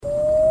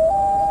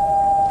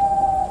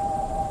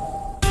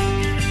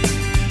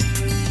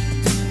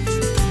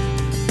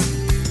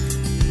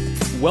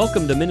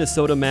Welcome to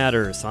Minnesota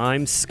Matters.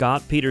 I'm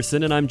Scott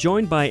Peterson, and I'm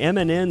joined by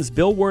MNN's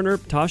Bill Werner,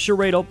 Tasha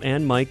Radel,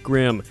 and Mike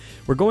Grimm.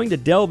 We're going to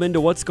delve into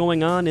what's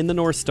going on in the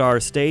North Star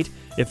State.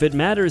 If it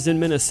matters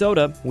in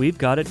Minnesota, we've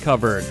got it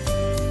covered.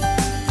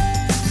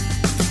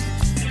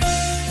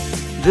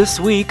 This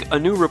week, a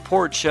new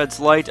report sheds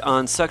light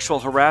on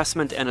sexual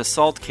harassment and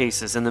assault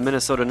cases in the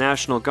Minnesota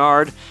National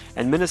Guard,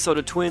 and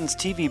Minnesota Twins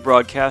TV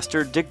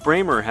broadcaster Dick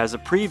Bramer has a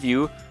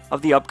preview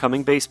of the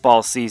upcoming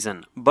baseball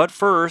season. But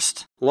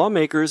first,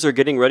 lawmakers are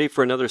getting ready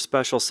for another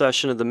special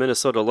session of the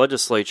Minnesota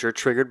legislature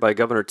triggered by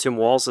Governor Tim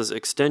Walz's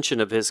extension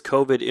of his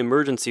COVID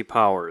emergency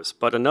powers.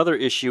 But another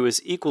issue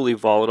is equally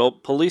volatile: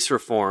 police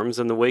reforms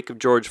in the wake of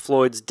George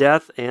Floyd's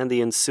death and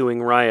the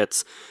ensuing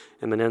riots.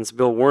 MNN's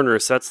Bill Werner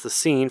sets the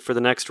scene for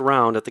the next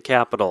round at the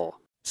Capitol.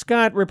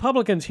 Scott,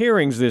 Republicans'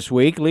 hearings this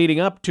week leading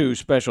up to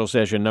special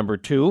session number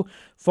 2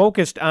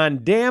 focused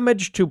on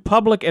damage to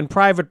public and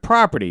private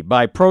property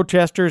by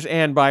protesters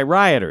and by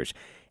rioters,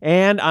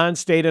 and on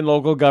state and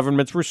local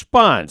government's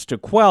response to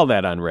quell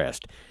that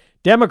unrest.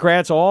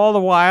 Democrats all the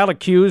while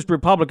accused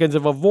Republicans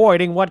of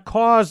avoiding what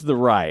caused the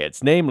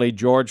riots, namely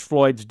George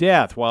Floyd's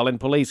death while in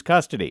police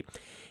custody.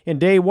 In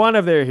day one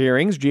of their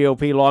hearings,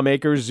 GOP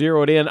lawmakers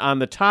zeroed in on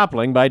the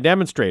toppling by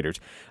demonstrators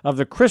of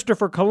the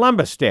Christopher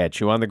Columbus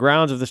statue on the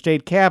grounds of the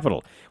state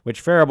capitol,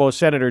 which Faribault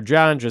Senator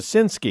John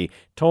Jasinski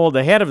told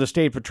the head of the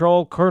State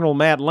Patrol, Colonel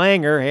Matt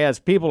Langer, has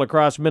people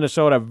across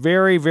Minnesota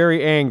very,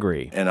 very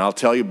angry. And I'll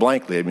tell you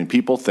blankly,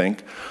 people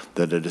think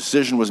that a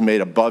decision was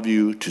made above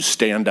you to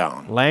stand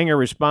down. Langer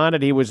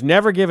responded he was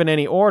never given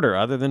any order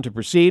other than to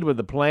proceed with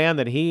the plan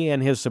that he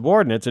and his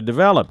subordinates had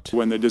developed.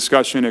 When the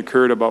discussion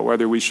occurred about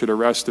whether we should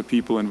arrest the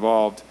people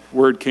involved,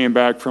 word came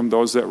back from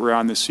those that were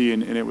on the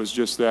scene, and it was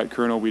just that,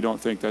 Colonel, we don't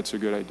think that's a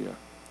good idea.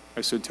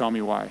 I said, tell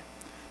me why.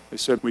 They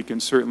said, we can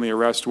certainly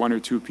arrest 1 or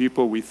 2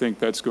 people. We think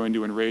that's going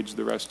to enrage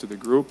the rest of the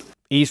group.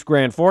 East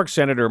Grand Forks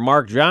Senator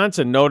Mark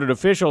Johnson noted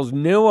officials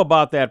knew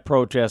about that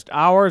protest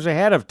hours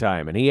ahead of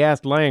time, and he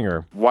asked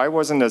Langer, why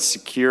wasn't a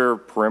secure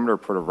perimeter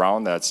put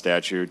around that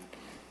statue?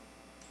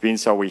 Being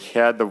so we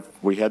had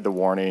the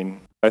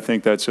warning. I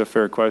think that's a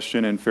fair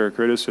question and fair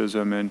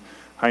criticism, and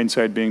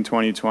hindsight being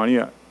 2020,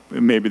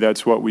 maybe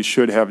that's what we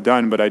should have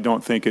done, but I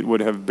don't think it would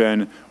have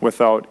been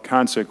without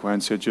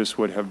consequence. It just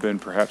would have been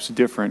perhaps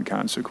different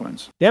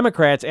consequence.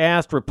 Democrats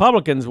asked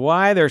Republicans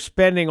why they're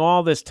spending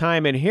all this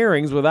time in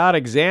hearings without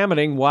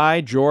examining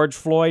why George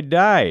Floyd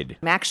died.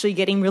 I'm actually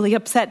getting really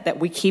upset that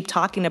we keep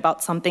talking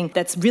about something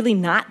that's really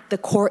not the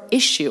core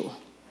issue.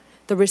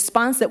 The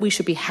response that we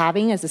should be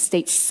having as a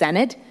state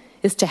Senate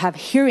is to have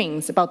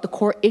hearings about the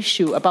core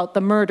issue, about the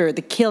murder,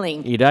 the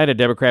killing. Edina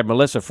Democrat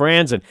Melissa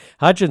Franzen.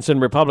 Hutchinson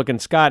Republican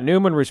Scott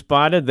Newman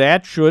responded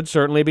that should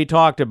certainly be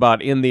talked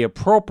about in the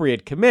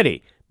appropriate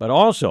committee, but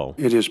also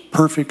it is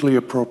perfectly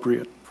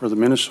appropriate for the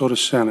Minnesota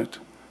Senate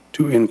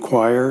to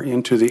inquire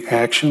into the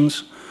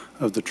actions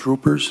of the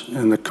troopers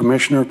and the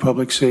Commissioner of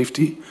Public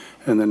Safety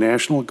and the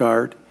National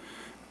Guard,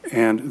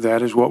 and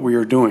that is what we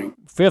are doing.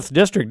 5th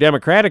District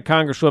Democratic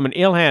Congresswoman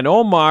Ilhan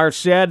Omar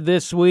said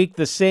this week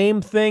the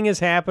same thing is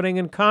happening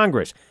in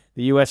Congress.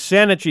 The U.S.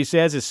 Senate, she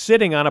says, is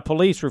sitting on a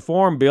police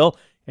reform bill,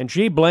 and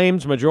she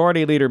blames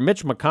Majority Leader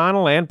Mitch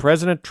McConnell and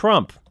President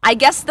Trump. I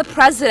guess the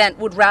president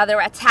would rather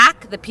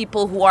attack the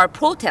people who are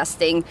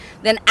protesting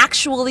than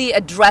actually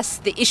address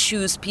the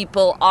issues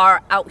people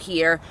are out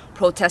here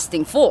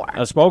protesting for.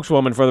 A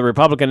spokeswoman for the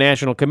Republican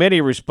National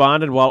Committee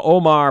responded while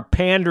Omar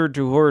pandered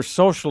to her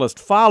socialist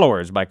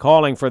followers by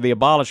calling for the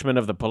abolishment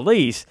of the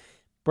police.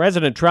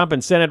 President Trump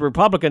and Senate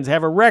Republicans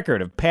have a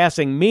record of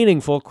passing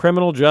meaningful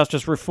criminal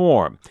justice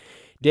reform.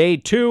 Day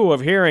 2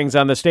 of hearings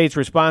on the state's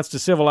response to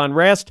civil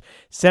unrest,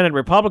 Senate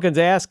Republicans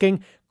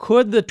asking,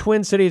 could the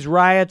Twin Cities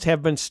riots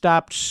have been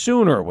stopped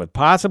sooner with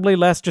possibly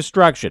less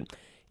destruction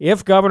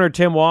if Governor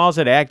Tim Walz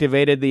had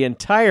activated the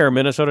entire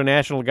Minnesota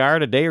National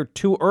Guard a day or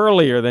 2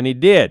 earlier than he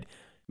did?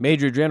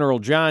 Major General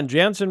John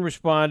Jensen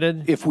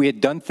responded, if we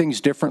had done things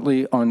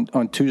differently on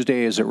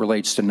Tuesday as it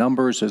relates to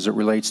numbers, as it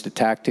relates to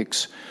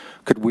tactics,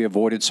 could we have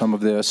avoided some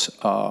of this?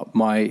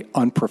 My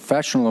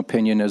unprofessional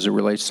opinion as it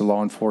relates to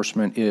law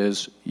enforcement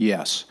is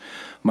yes.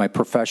 My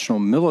professional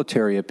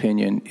military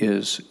opinion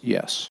is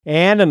yes.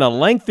 And in a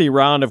lengthy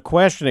round of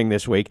questioning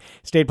this week,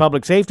 State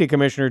Public Safety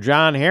Commissioner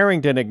John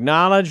Harrington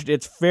acknowledged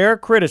it's fair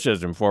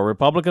criticism for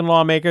Republican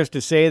lawmakers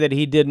to say that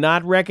he did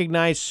not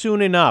recognize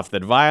soon enough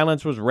that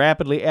violence was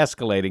rapidly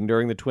escalating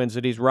during the Twin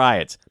Cities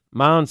riots.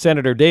 Mound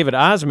Senator David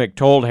Osmek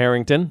told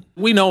Harrington,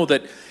 we know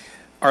that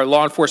our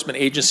law enforcement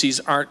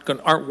agencies aren't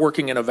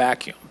working in a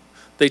vacuum.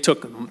 They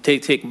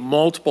take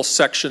multiple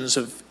sections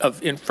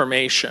of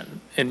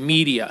information and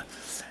media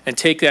and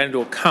take that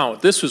into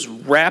account. This was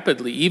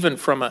rapidly, even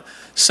from a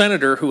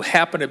senator who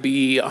happened to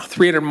be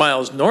 300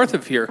 miles north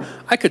of here,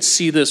 I could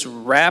see this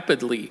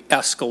rapidly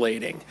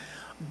escalating.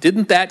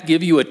 Didn't that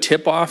give you a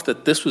tip-off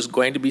that this was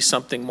going to be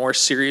something more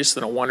serious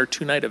than a 1 or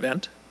 2 night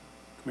event?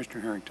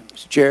 Commissioner Harrington.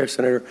 Mr. Chair,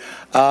 Senator,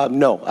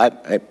 no.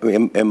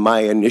 In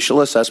my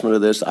initial assessment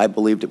of this, I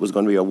believed it was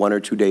going to be a 1 or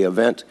 2 day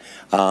event.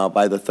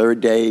 By the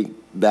third day,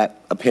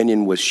 that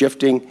opinion was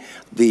shifting.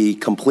 The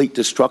complete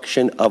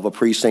destruction of a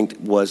precinct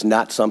was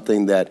not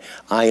something that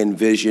I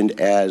envisioned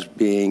as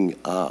being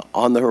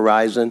on the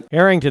horizon.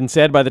 Harrington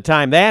said by the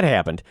time that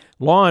happened,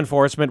 law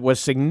enforcement was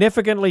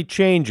significantly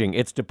changing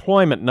its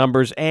deployment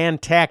numbers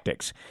and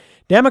tactics.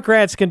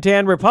 Democrats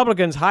contend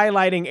Republicans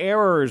highlighting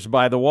errors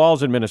by the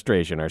Walz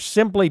administration are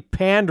simply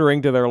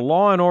pandering to their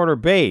law and order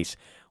base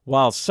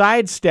while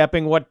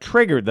sidestepping what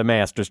triggered the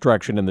mass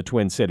destruction in the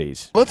Twin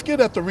Cities. Let's get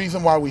at the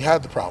reason why we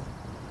had the problem.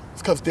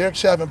 It's because Derek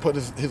Chauvin put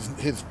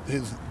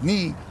his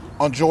knee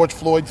on George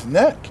Floyd's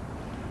neck.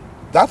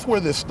 That's where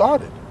this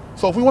started.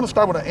 So if we want to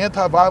start with an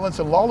anti-violence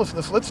and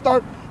lawlessness, let's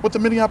start with the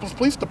Minneapolis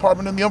Police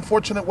Department and the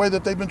unfortunate way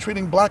that they've been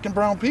treating black and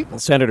brown people.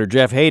 Senator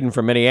Jeff Hayden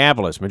from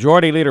Minneapolis.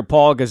 Majority Leader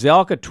Paul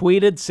Gazelka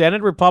tweeted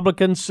Senate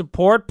Republicans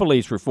support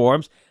police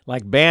reforms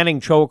like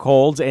banning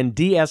chokeholds and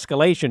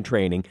de-escalation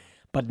training,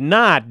 but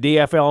not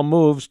DFL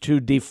moves to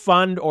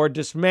defund or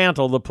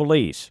dismantle the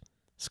police.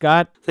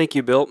 Scott? Thank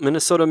you, Bill.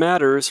 Minnesota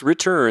Matters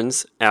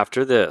returns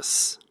after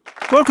this.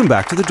 Welcome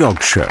back to The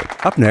Dog Show.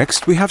 Up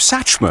next, we have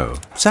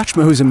Satchmo.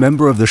 Satchmo is a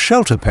member of the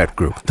Shelter Pet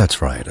Group.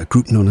 That's right, a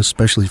group known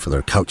especially for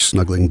their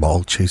couch-snuggling,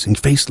 ball-chasing,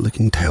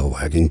 face-licking,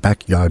 tail-wagging,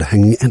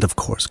 backyard-hanging, and, of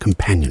course,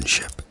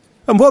 companionship.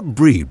 And what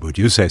breed would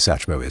you say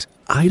Satchmo is?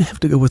 I'd have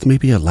to go with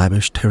maybe a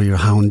lavish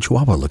terrier-hound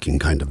chihuahua-looking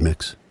kind of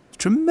mix.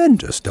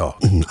 Tremendous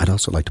dog. I'd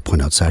also like to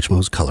point out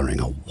Satchmo's coloring,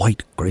 a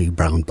white, gray,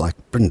 brown, black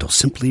brindle,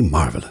 simply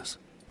marvelous.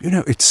 You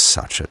know, it's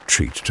such a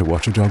treat to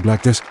watch a dog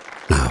like this.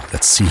 Now,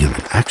 let's see him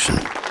in action.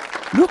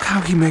 Look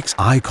how he makes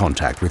eye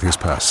contact with his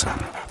person.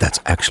 That's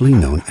actually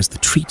known as the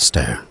treat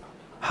stare.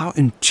 How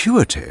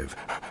intuitive.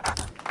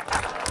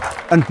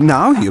 And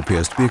now he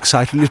appears to be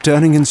excitedly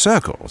turning in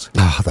circles.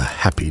 Ah, the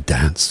happy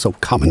dance, so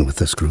common with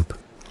this group.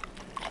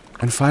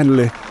 And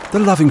finally, the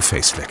loving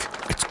face lick.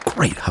 It's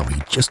great how he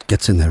just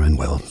gets in there and,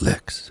 well,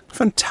 licks.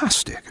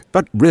 Fantastic.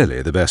 But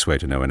really, the best way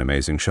to know an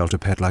amazing shelter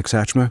pet like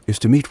Satchmo is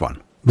to meet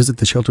one. Visit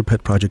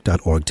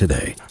theshelterpetproject.org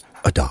today.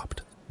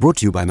 Adopt. Brought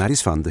to you by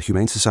Maddie's Fund, the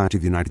Humane Society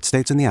of the United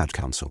States, and the Ad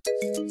Council.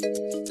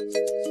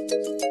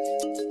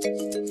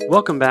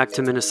 Welcome back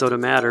to Minnesota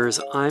Matters.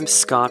 I'm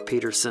Scott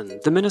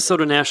Peterson. The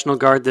Minnesota National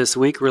Guard this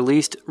week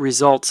released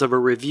results of a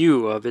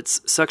review of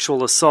its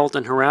sexual assault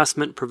and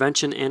harassment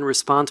prevention and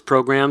response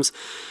programs.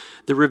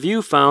 The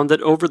review found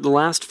that over the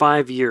last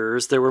 5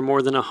 years, there were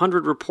more than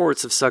 100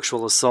 reports of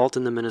sexual assault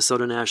in the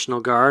Minnesota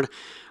National Guard.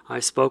 I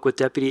spoke with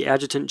Deputy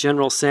Adjutant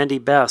General Sandy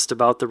Best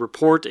about the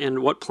report and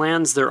what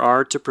plans there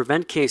are to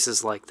prevent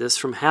cases like this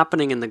from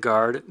happening in the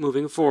Guard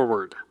moving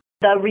forward.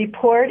 The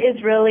report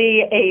is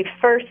really a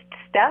first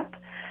step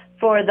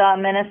for the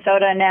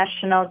Minnesota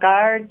National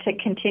Guard to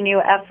continue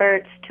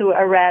efforts to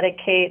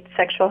eradicate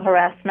sexual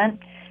harassment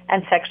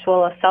and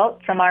sexual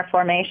assault from our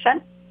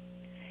formation.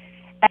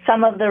 And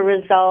some of the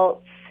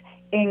results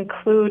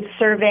include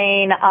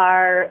surveying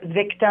our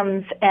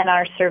victims and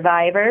our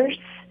survivors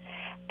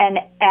and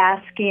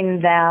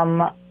asking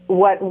them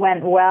what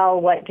went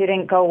well, what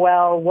didn't go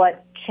well,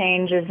 what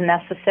change is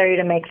necessary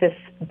to make this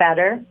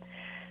better.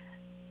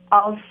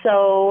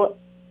 Also,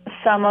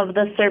 some of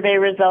the survey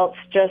results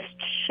just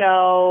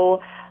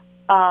show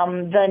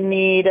the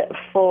need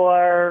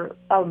for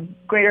a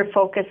greater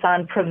focus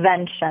on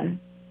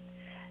prevention,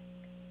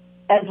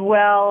 as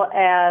well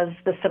as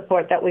the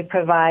support that we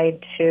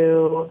provide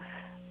to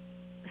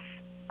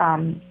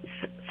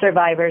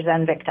survivors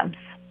and victims.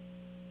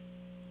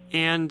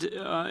 And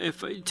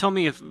tell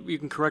me if you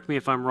can correct me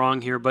if I'm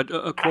wrong here, but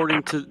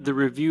according to the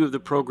review of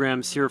the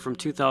programs here from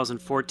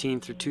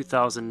 2014 through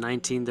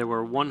 2019, there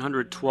were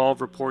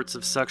 112 reports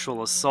of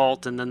sexual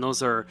assault, and then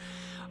those are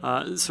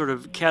sort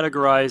of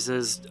categorized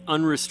as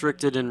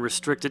unrestricted and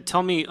restricted.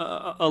 Tell me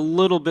a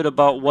little bit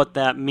about what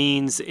that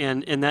means,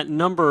 and that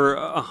number,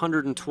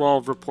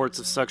 112 reports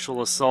of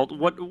sexual assault,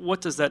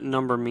 what does that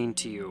number mean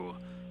to you?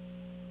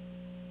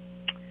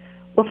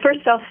 Well, first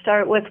I'll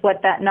start with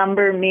what that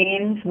number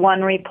means.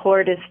 One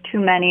report is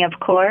too many, of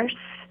course.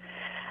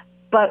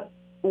 But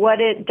what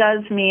it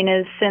does mean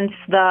is since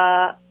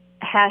the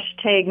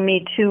hashtag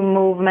 #MeToo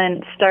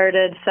movement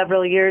started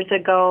several years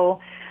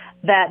ago,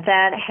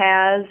 that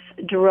has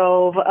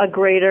drove a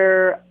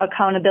greater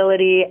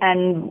accountability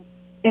and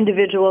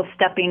individuals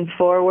stepping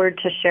forward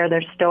to share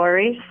their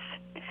stories.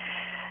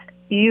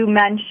 You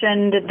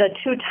mentioned the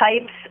two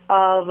types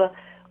of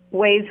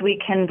ways we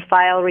can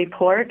file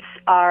reports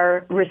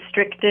are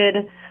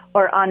restricted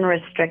or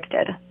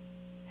unrestricted.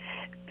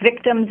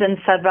 Victims and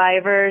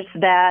survivors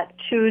that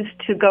choose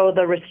to go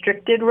the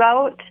restricted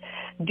route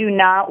do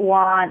not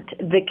want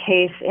the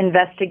case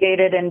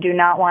investigated and do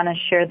not want to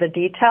share the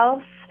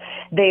details.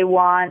 They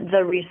want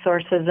the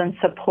resources and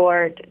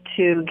support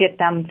to get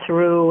them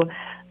through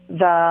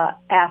the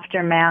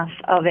aftermath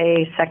of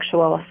a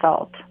sexual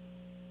assault.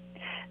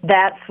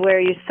 That's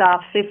where you saw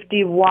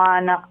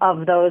 51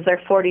 of those, or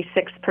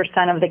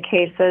 46% of the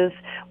cases,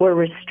 were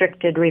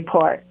restricted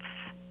reports.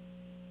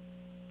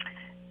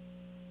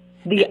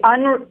 The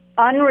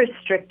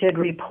unrestricted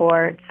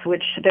reports,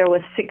 which there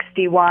was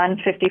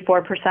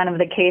 54% of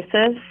the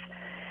cases,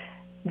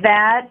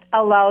 that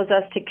allows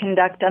us to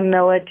conduct a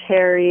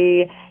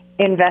military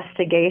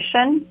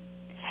investigation.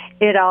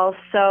 It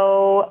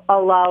also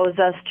allows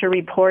us to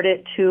report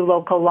it to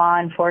local law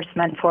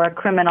enforcement for a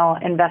criminal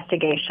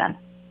investigation.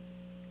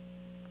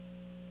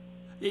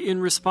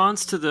 In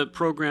response to the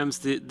programs,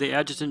 the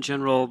Adjutant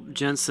General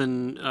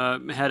Jensen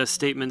had a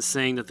statement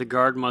saying that the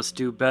Guard must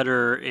do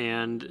better,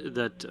 and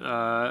that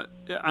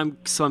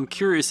I'm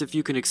curious if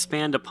you can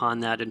expand upon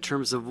that in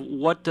terms of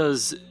what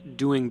does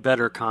doing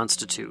better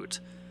constitute?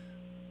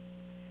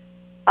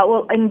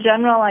 Well, in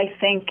general, I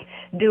think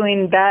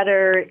doing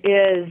better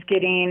is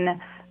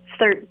getting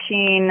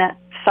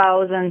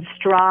 13,000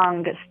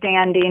 strong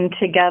standing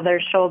together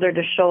shoulder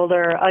to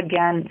shoulder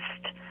against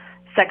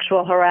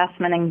sexual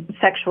harassment and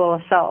sexual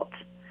assault,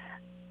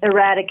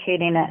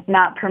 eradicating it,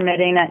 not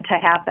permitting it to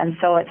happen.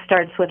 So it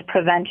starts with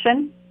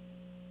prevention.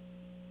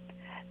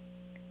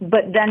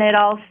 But then it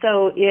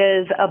also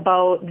is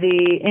about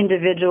the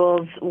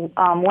individuals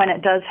when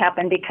it does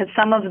happen, because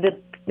some of the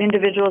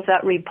individuals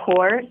that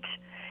report,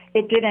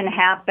 it didn't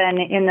happen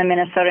in the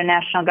Minnesota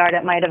National Guard.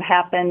 It might have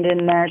happened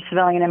in their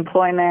civilian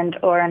employment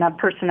or in a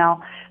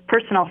personal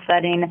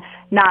setting,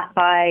 not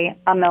by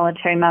a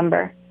military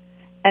member.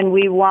 And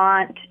we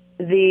want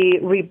the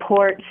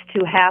reports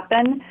to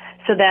happen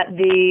so that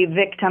the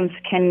victims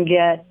can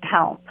get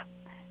help.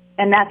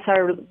 And that's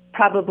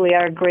probably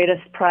our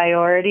greatest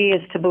priority,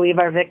 is to believe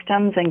our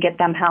victims and get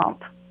them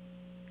help.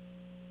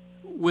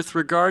 With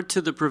regard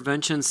to the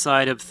prevention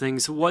side of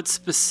things, what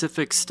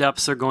specific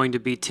steps are going to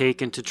be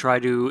taken to try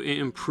to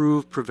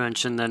improve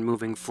prevention then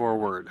moving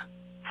forward?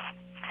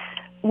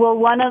 Well,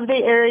 one of the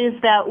areas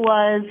that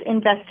was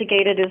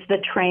investigated is the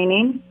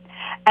training.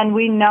 And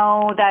we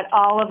know that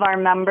all of our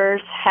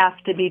members have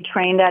to be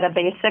trained at a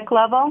basic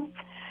level.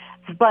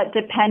 But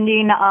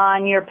depending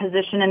on your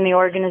position in the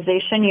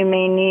organization, you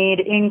may need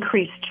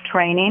increased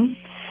training.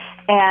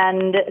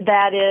 And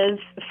that is,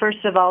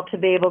 first of all, to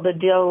be able to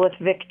deal with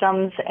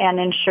victims and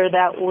ensure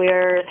that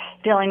we're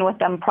dealing with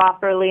them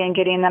properly and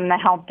getting them the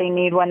help they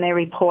need when they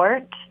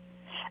report.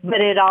 But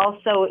it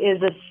also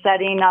is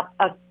establishing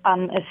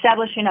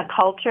a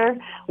culture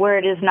where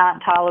it is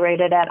not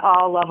tolerated at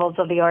all levels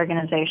of the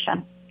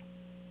organization.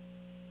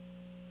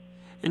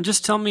 And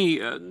just tell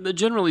me,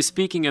 generally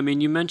speaking, I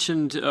mean, you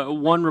mentioned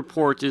one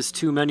report is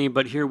too many,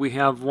 but here we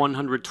have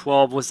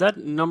 112. Was that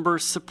number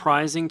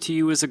surprising to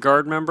you as a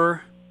Guard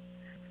member?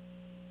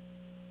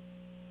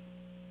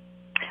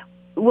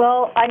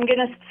 Well, I'm going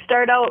to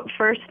start out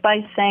first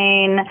by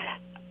saying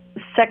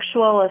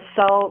sexual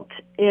assault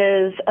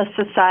is a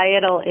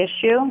societal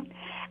issue,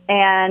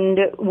 and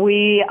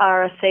we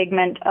are a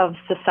segment of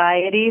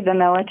society, the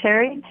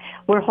military.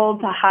 We're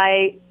held to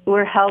high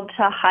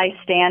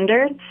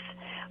standards.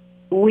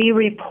 We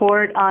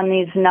report on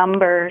these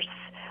numbers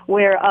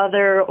where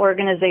other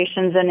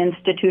organizations and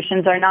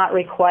institutions are not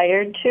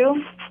required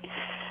to.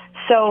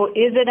 So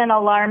is it an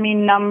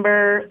alarming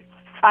number?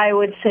 I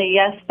would say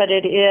yes, but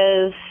it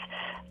is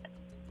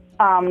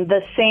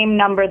the same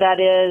number that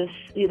is,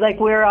 like,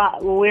 we're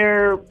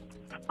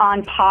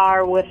on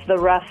par with the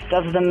rest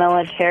of the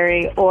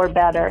military or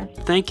better.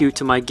 Thank you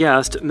to my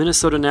guest,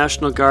 Minnesota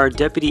National Guard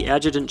Deputy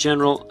Adjutant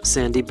General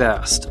Sandy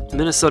Best.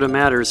 Minnesota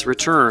Matters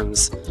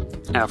returns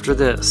after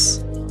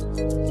this.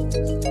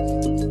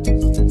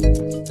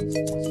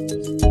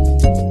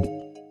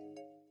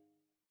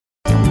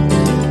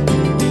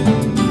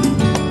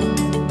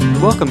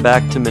 Welcome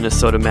back to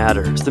Minnesota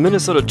Matters. The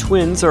Minnesota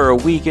Twins are a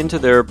week into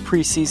their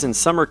preseason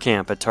summer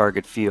camp at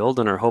Target Field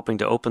and are hoping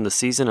to open the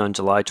season on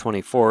July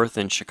 24th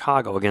in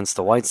Chicago against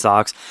the White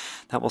Sox.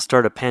 That will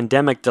start a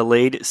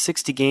pandemic-delayed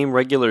 60-game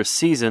regular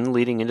season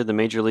leading into the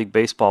Major League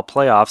Baseball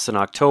playoffs in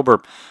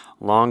October.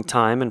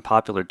 Longtime and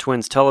popular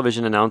Twins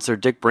television announcer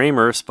Dick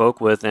Bramer spoke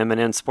with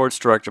MNN Sports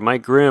Director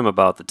Mike Grimm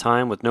about the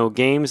time with no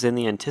games and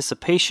the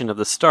anticipation of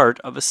the start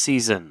of a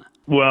season.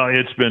 Well,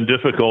 it's been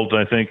difficult,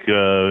 I think,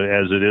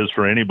 as it is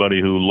for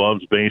anybody who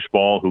loves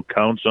baseball, who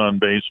counts on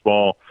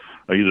baseball,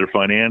 either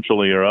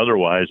financially or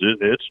otherwise.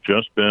 It's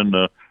just been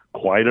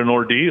quite an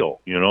ordeal.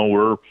 You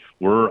know,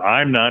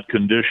 I'm not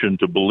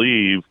conditioned to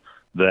believe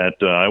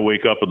that I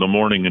wake up in the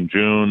morning in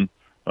June,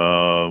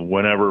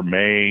 whenever,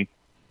 May,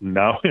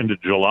 now into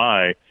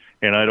July,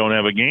 and I don't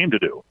have a game to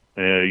do.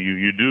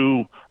 You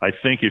do, I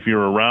think, if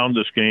you're around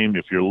this game,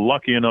 if you're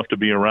lucky enough to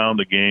be around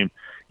the game,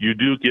 you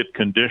do get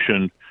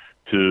conditioned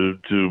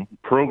to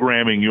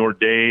programming your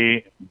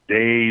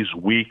days,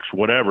 weeks,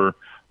 whatever,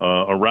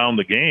 around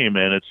the game,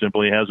 and it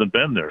simply hasn't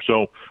been there.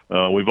 So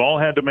we've all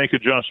had to make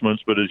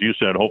adjustments, but as you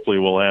said, hopefully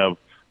we'll have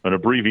an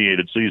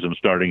abbreviated season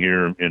starting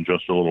here in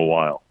just a little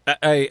while.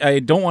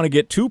 I don't want to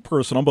get too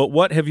personal, but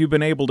what have you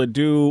been able to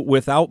do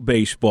without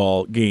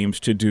baseball games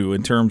to do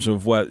in terms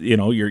of what, you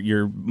know,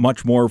 you're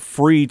much more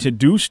free to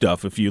do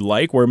stuff if you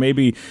like, where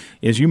maybe,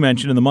 as you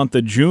mentioned, in the month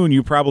of June,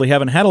 you probably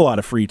haven't had a lot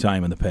of free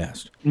time in the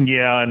past.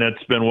 Yeah, and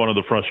that's been one of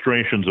the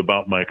frustrations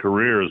about my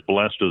career. As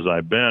blessed as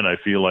I've been, I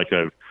feel like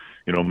I've,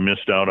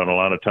 missed out on a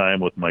lot of time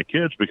with my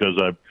kids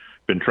because I've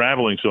been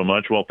traveling so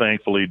much. Well,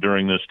 thankfully,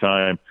 during this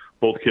time,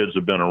 both kids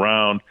have been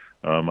around.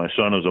 My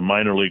son is a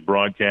minor league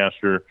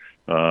broadcaster,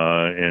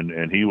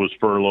 and he was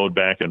furloughed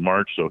back in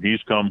March, so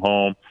he's come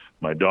home.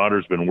 My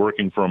daughter's been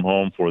working from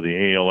home for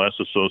the ALS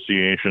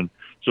Association.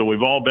 So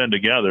we've all been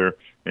together,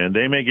 and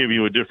they may give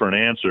you a different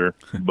answer,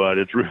 but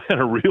it's been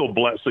a real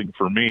blessing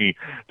for me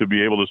to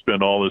be able to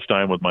spend all this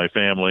time with my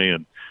family.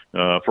 And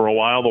for a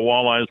while, the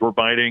walleyes were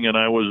biting, and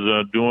I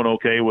was doing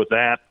okay with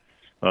that.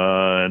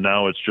 And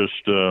now it's just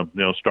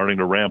starting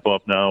to ramp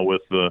up now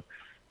with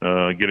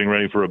getting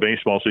ready for a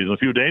baseball season. A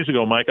few days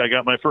ago, Mike, I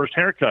got my first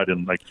haircut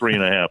in like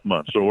 3.5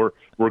 months. So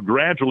we're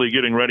gradually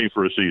getting ready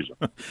for a season.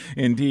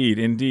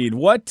 Indeed.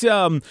 What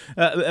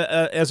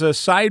as a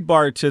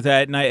sidebar to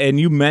that, and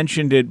you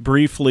mentioned it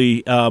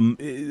briefly,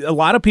 a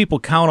lot of people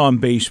count on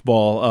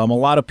baseball. A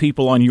lot of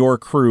people on your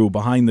crew,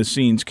 behind the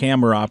scenes,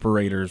 camera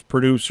operators,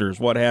 producers,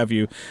 what have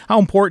you. How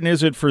important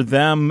is it for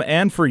them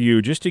and for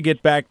you just to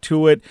get back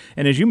to it?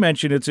 And as you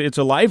mentioned, it's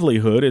a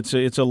livelihood.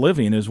 It's a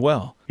living as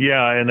well.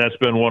 Yeah, and that's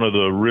been one of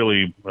the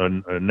really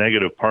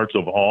negative parts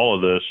of all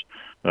of this.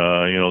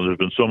 There's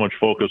been so much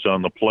focus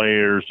on the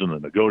players and the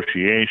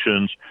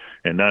negotiations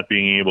and not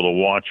being able to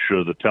watch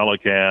the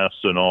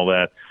telecasts and all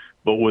that.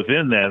 But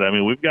within that, I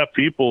mean, we've got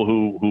people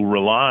who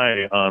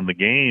rely on the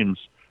games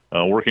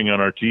working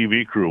on our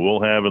TV crew.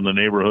 We'll have in the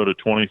neighborhood of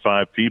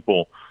 25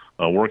 people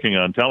working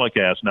on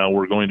telecasts. Now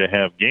we're going to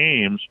have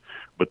games,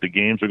 but the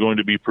games are going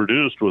to be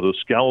produced with a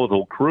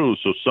skeletal crew.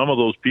 So some of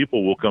those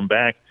people will come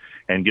back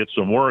and get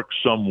some work,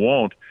 some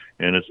won't.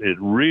 And it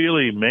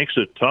really makes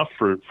it tough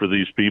for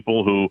these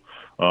people who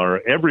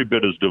are every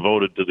bit as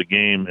devoted to the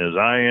game as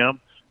I am,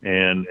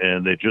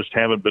 and they just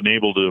haven't been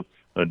able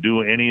to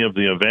do any of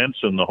the events.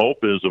 And the hope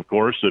is, of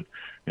course, that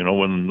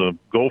when the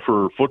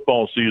Gopher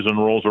football season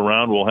rolls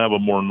around, we'll have a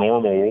more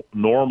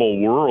normal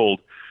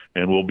world,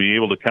 and we'll be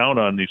able to count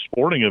on these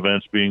sporting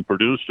events being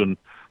produced and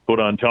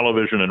put on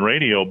television and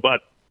radio.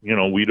 But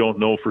we don't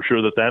know for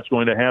sure that that's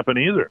going to happen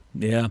either.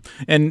 Yeah.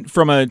 And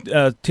from a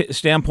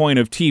standpoint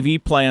of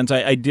TV plans,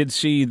 I did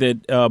see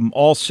that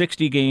all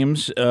 60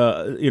 games,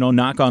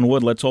 knock on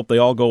wood, let's hope they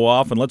all go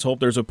off, and let's hope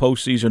there's a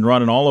postseason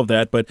run and all of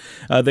that. But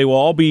they will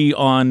all be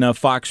on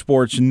Fox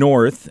Sports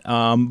North.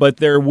 But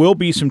there will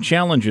be some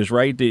challenges,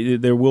 right?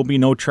 There will be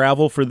no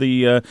travel for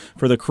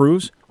the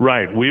crews?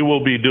 Right. We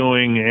will be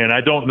doing, and I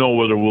don't know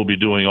whether we'll be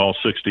doing all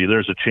 60.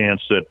 There's a chance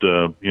that,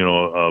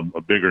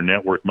 a bigger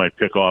network might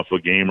pick off a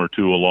game or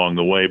two along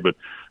the way, but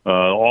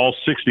all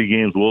 60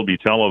 games will be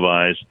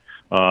televised.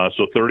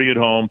 So 30 at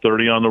home,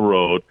 30 on the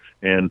road.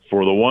 And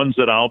for the ones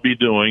that I'll be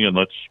doing, and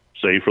let's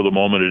say for the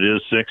moment it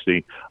is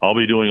 60, I'll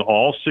be doing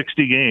all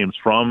 60 games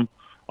from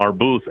our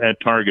booth at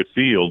Target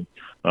Field.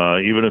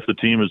 Even if the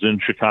team is in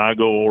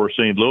Chicago or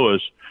St. Louis,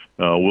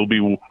 we'll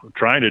be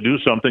trying to do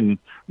something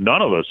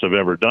none of us have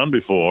ever done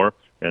before,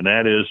 and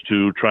that is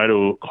to try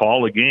to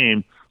call a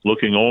game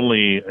looking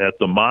only at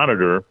the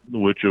monitor,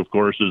 which, of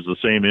course, is the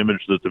same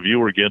image that the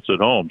viewer gets at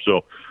home.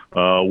 So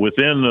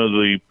within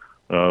the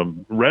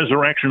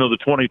resurrection of the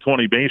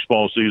 2020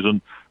 baseball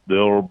season,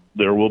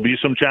 there will be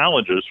some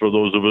challenges for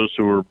those of us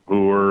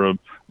who are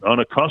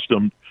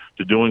unaccustomed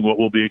to doing what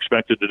we'll be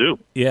expected to do.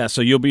 Yeah,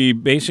 so you'll be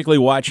basically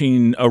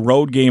watching a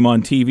road game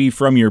on TV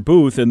from your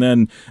booth and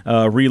then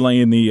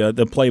relaying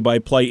the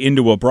play-by-play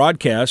into a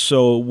broadcast.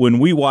 So when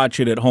we watch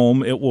it at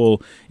home, it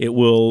will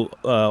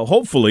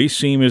hopefully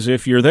seem as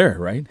if you're there,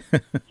 right?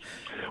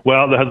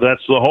 Well,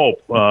 that's the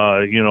hope.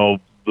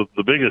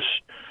 The biggest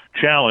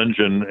challenge,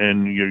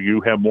 and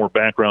you have more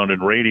background in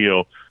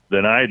radio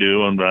than I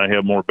do, and I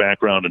have more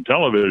background in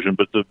television,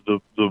 but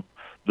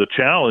the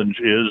challenge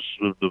is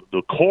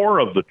the core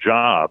of the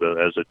job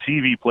as a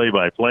TV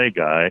play-by-play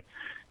guy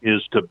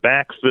is to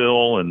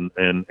backfill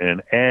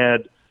and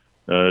add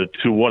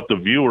to what the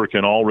viewer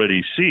can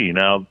already see.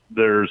 Now,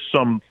 there's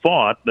some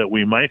thought that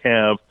we might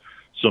have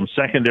some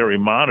secondary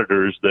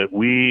monitors that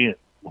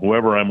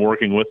whoever I'm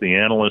working with, the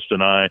analyst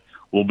and I,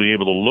 will be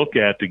able to look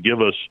at to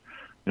give us,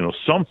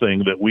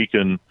 something that we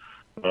can,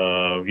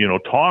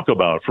 talk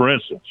about. For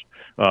instance,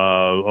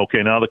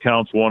 now the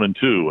count's 1 and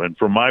 2, and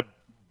from my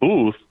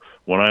booth,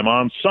 when I'm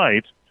on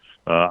site,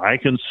 I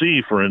can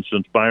see, for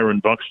instance, Byron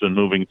Buxton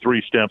moving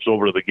 3 steps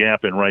over to the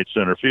gap in right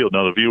center field.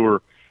 Now, the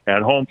viewer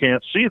at home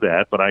can't see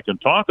that, but I can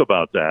talk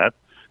about that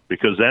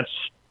because that's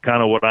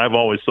kind of what I've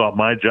always thought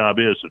my job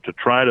is, to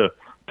try to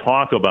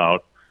talk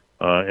about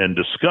and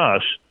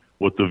discuss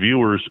what the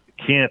viewers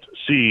can't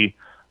see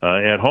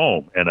at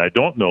home. And I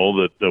don't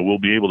know that we'll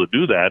be able to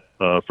do that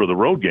for the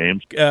road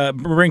games.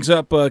 Brings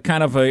up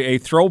kind of a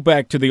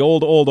throwback to the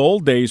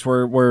old days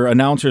where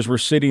announcers were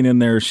sitting in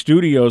their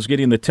studios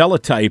getting the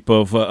teletype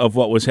of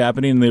what was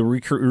happening in the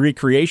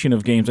recreation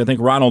of games. I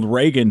think Ronald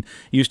Reagan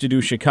used to do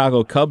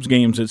Chicago Cubs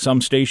games at some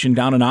station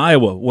down in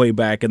Iowa way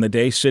back in the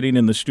day, sitting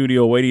in the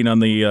studio waiting on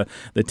the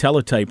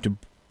teletype to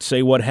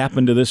say what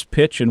happened to this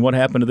pitch and what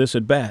happened to this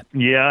at bat.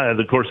 Yeah, and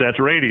of course that's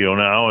radio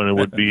now, and it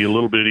would be a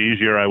little bit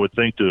easier, I would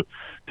think, to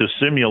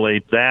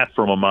simulate that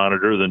from a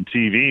monitor than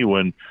TV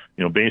when,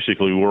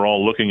 basically we're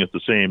all looking at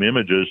the same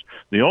images.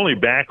 The only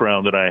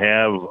background that I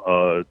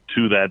have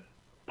to that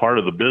part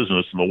of the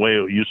business and the way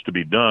it used to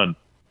be done.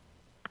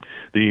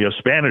 The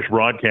Spanish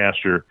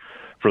broadcaster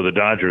for the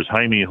Dodgers,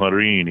 Jaime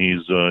Jarrín,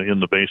 he's in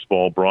the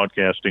baseball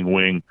broadcasting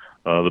wing,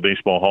 the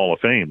Baseball Hall of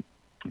Fame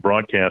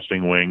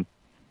broadcasting wing.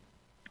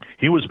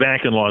 He was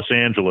back in Los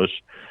Angeles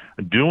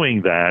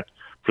doing that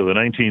for the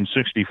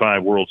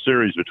 1965 World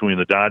Series between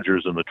the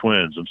Dodgers and the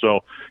Twins. And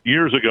so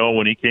years ago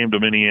when he came to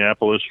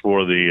Minneapolis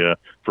for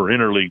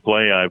interleague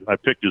play, I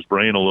picked his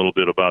brain a little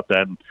bit about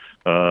that and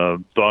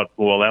thought,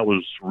 well, that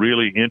was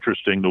really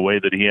interesting the way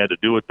that he had to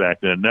do it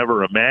back then,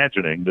 never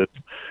imagining that,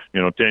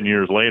 10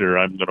 years later,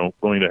 I'm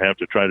going to have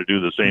to try to do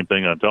the same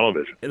thing on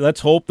television.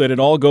 Let's hope that it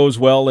all goes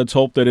well. Let's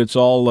hope that it's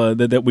all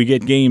that we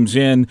get games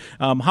in.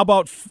 How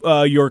about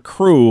your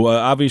crew?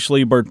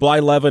 Obviously, Bert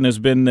Blyleven has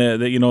been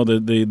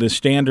the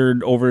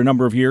standard over a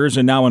number of years,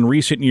 and now in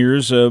recent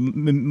years,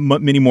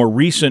 many more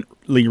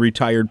recently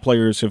retired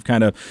players have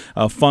kind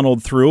of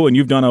funneled through, and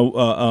you've done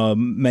a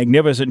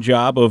magnificent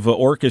job of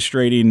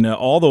orchestrating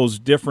all those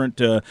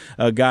different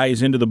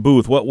guys into the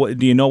booth. What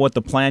do you know what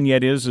the plan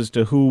yet is as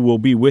to who will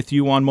be with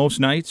you on most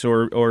nights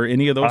or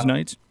any of those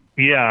nights?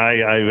 Yeah,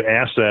 I've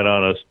asked that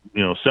on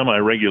a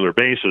semi-regular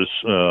basis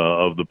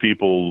of the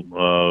people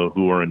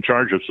who are in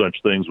charge of such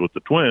things with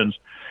the Twins,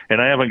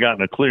 and I haven't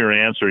gotten a clear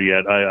answer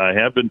yet. I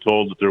have been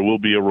told that there will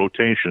be a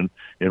rotation.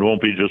 It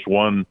won't be just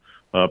one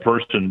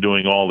person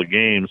doing all the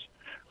games.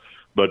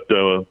 But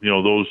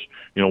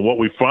what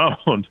we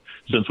found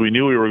since we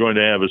knew we were going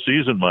to have a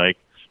season, Mike,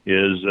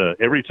 is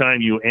every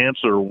time you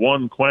answer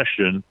one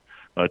question,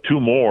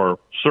 two more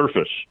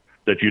surface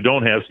that you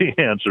don't have the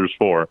answers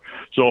for.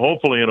 So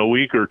hopefully in a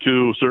week or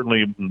two,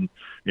 certainly by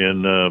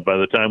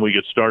the time we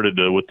get started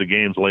with the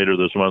games later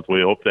this month,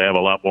 we hope to have a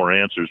lot more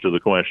answers to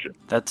the question.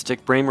 That's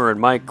Dick Bramer and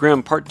Mike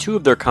Grimm. Part 2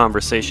 of their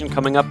conversation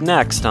coming up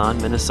next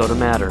on Minnesota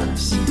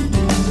Matters.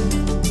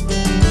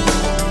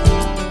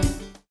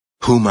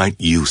 Who might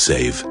you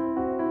save?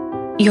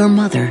 Your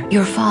mother,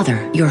 your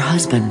father, your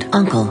husband,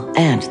 uncle,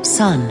 aunt,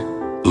 son.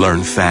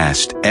 Learn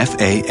FAST,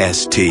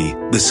 F-A-S-T,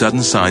 the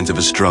sudden signs of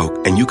a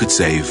stroke, and you could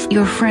save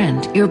your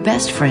friend, your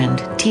best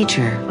friend,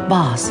 teacher,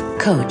 boss,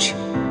 coach.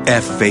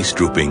 F, face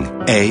drooping.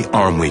 A,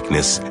 arm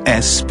weakness.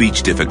 S,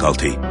 speech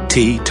difficulty.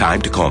 T,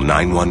 time to call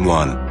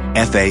 911.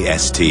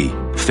 F-A-S-T,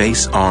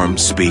 face, arm,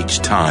 speech,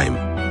 time.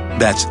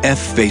 That's F,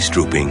 face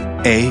drooping.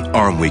 A,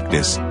 arm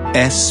weakness.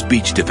 S,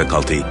 speech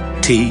difficulty.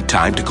 T,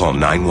 time to call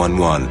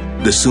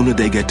 911. The sooner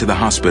they get to the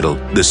hospital,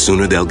 the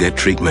sooner they'll get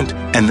treatment.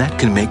 And that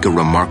can make a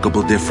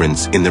remarkable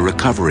difference in the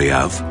recovery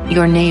of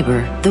your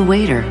neighbor, the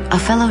waiter, a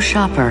fellow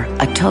shopper,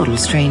 a total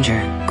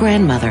stranger,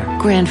 grandmother,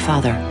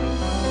 grandfather.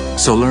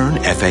 So learn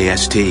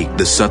FAST,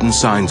 the sudden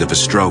signs of a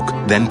stroke,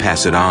 then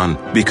pass it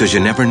on, because you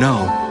never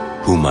know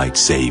who might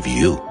save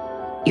you.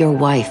 Your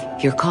wife,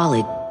 your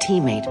colleague,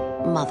 teammate,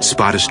 mother.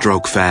 Spot a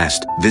stroke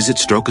fast. Visit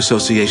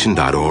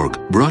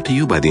strokeassociation.org. Brought to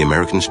you by the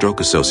American Stroke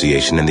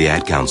Association and the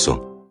Ad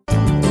Council.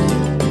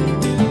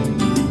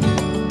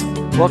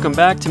 Welcome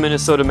back to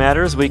Minnesota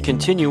Matters. We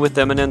continue with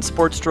MNN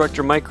Sports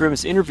Director Mike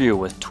Grimm's interview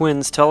with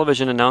Twins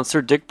television announcer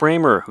Dick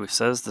Bramer, who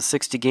says the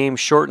 60-game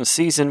shortened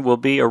season will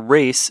be a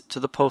race to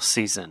the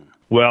postseason.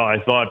 Well, I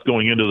thought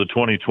going into the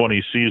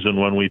 2020 season,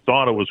 when we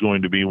thought it was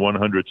going to be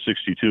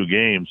 162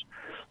 games,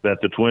 that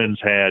the Twins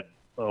had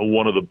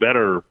one of the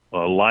better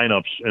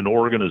lineups and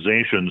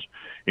organizations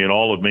in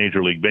all of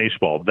Major League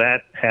Baseball.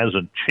 That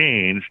hasn't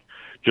changed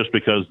just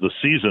because the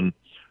season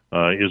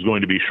is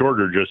going to be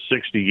shorter, just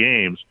 60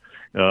 games.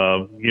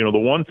 The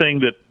one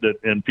thing that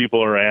and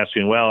people are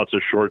asking, well, it's a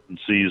shortened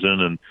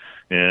season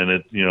and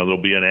it,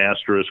 there'll be an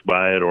asterisk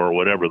by it or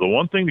whatever. The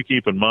one thing to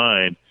keep in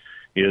mind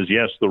is,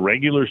 yes, the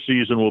regular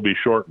season will be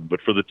shortened,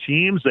 but for the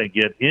teams that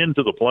get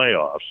into the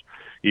playoffs,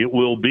 it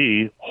will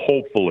be,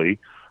 hopefully,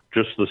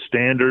 just the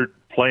standard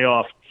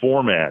playoff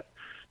format.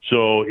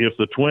 So if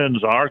the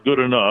Twins are good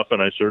enough,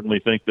 and I certainly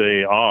think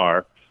they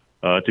are,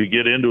 to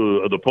get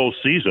into the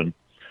postseason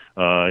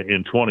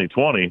in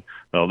 2020,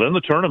 then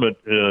the tournament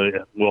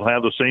will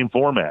have the same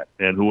format,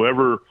 and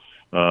whoever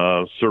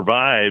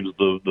survives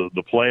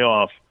the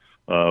playoff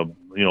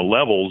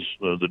levels,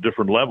 the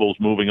different levels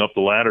moving up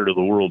the ladder to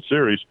the World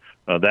Series,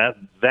 that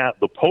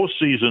the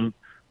postseason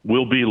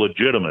will be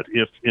legitimate.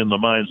 If in the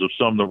minds of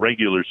some, the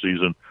regular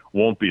season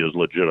won't be as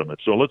legitimate.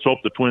 So let's hope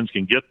the Twins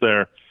can get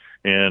there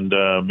and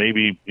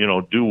maybe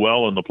do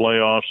well in the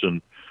playoffs,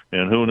 and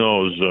who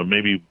knows,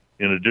 maybe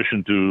in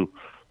addition to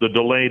the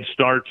delayed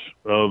start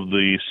of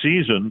the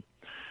season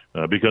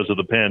because of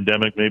the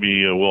pandemic,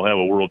 maybe we'll have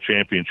a world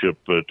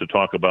championship to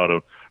talk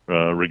about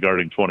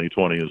regarding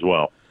 2020 as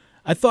well.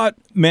 I thought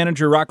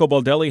manager Rocco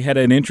Baldelli had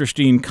an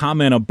interesting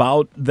comment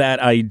about that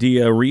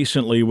idea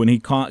recently when he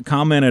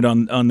commented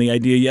on the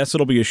idea, yes,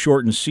 it'll be a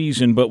shortened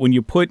season, but when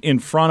you put in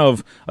front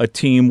of a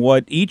team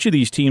what each of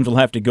these teams will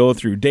have to go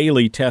through,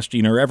 daily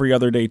testing or every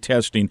other day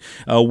testing,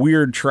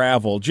 weird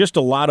travel, just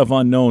a lot of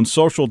unknowns,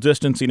 social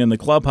distancing in the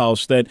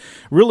clubhouse, that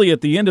really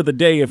at the end of the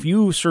day, if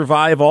you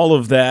survive all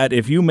of that,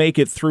 if you make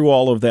it through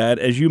all of that,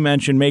 as you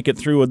mentioned, make it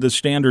through the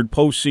standard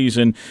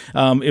postseason,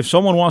 if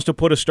someone wants to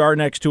put a star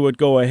next to it,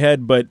 go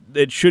ahead, but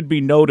it should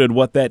be noted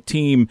what that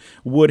team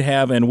would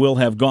have and will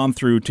have gone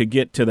through to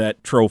get to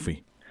that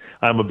trophy?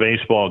 I'm a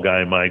baseball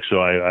guy, Mike,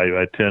 so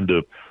I tend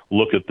to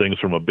look at things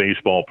from a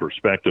baseball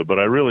perspective. But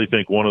I really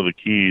think one of the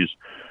keys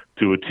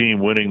to a team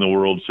winning the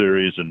World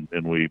Series,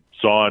 and we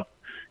saw it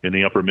in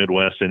the upper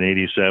Midwest in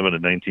 87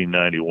 and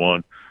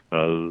 1991,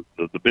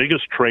 the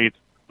biggest trait,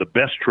 the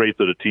best trait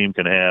that a team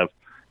can have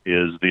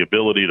is the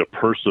ability to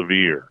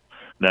persevere.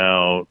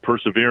 Now,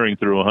 persevering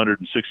through a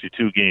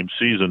 162-game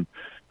season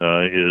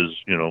is,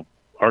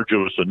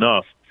 arduous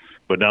enough.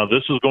 But now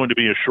this is going to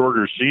be a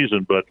shorter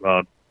season, but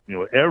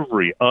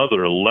every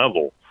other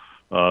level,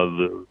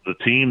 the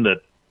team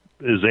that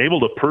is able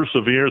to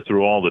persevere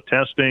through all the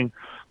testing,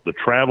 the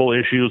travel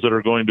issues that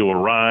are going to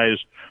arise,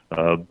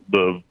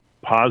 the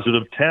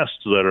positive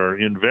tests that are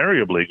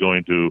invariably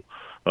going to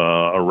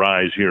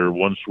arise here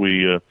once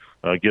we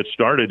get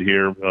started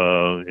here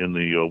in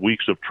the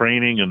weeks of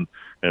training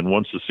and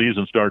once the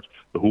season starts.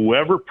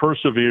 Whoever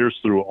perseveres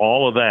through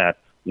all of that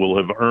will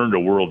have earned a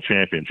world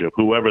championship,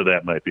 whoever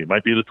that might be.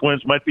 Might be the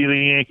Twins, might be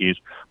the Yankees,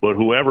 but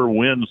whoever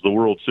wins the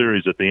World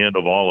Series at the end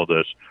of all of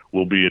this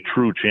will be a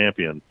true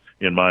champion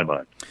in my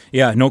mind.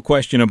 Yeah, no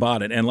question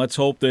about it. And let's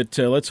hope that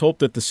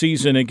the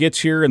season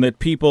gets here and that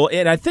people.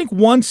 And I think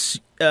once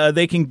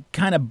they can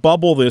kind of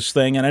bubble this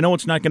thing, and I know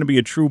it's not going to be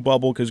a true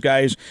bubble because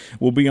guys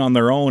will be on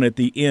their own at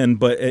the end.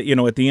 But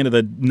at the end of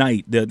the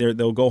night,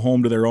 they'll go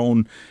home to their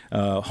own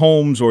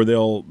homes, or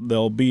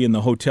they'll be in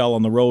the hotel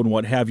on the road and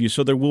what have you.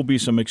 So there will be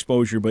some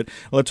exposure. But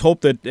let's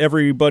hope that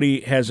everybody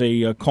has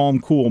a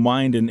calm, cool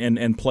mind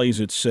and plays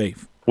it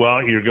safe.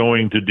 Well, you're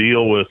going to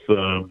deal with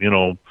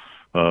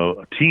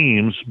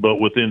teams, but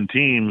within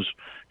teams,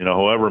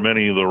 however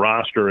many the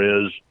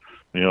roster is,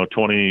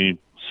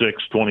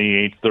 26,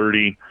 28,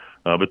 30,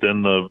 but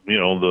then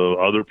the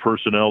other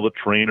personnel, the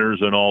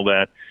trainers and all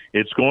that,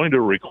 it's going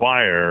to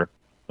require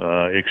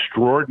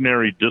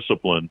extraordinary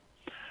discipline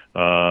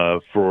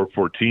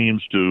for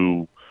teams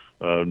to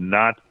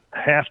not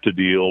have to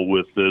deal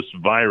with this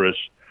virus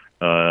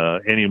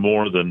any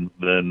more than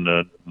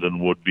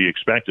would be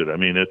expected. I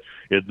mean,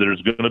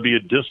 there's going to be a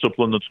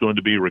discipline that's going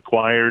to be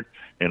required,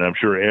 and I'm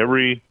sure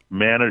every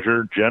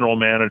manager, general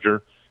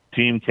manager,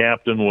 team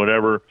captain,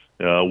 whatever,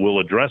 will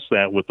address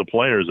that with the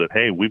players. That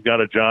hey, we've got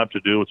a job to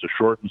do. It's a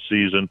shortened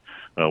season.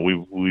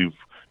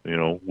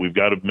 We've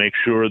got to make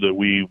sure that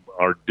we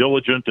are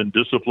diligent and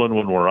disciplined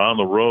when we're on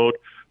the road,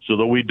 so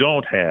that we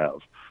don't have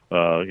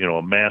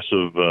a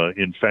massive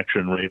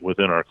infection rate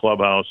within our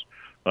clubhouse.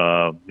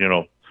 They're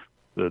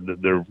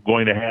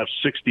going to have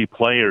 60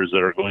 players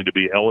that are going to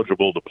be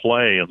eligible to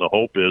play, and the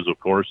hope is, of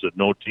course, that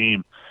no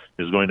team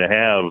is going to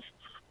have,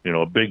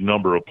 a big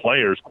number of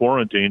players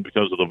quarantined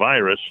because of the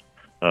virus.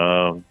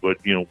 But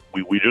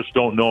we just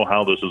don't know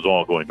how this is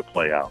all going to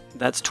play out.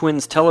 That's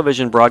Twins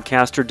television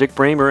broadcaster Dick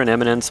Bramer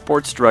and MNN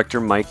sports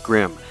director Mike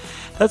Grimm.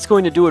 That's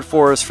going to do it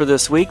for us for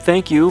this week.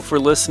 Thank you for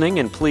listening,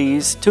 and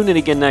please tune in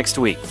again next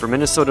week for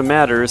Minnesota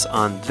Matters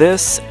on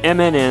this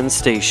MNN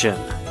station.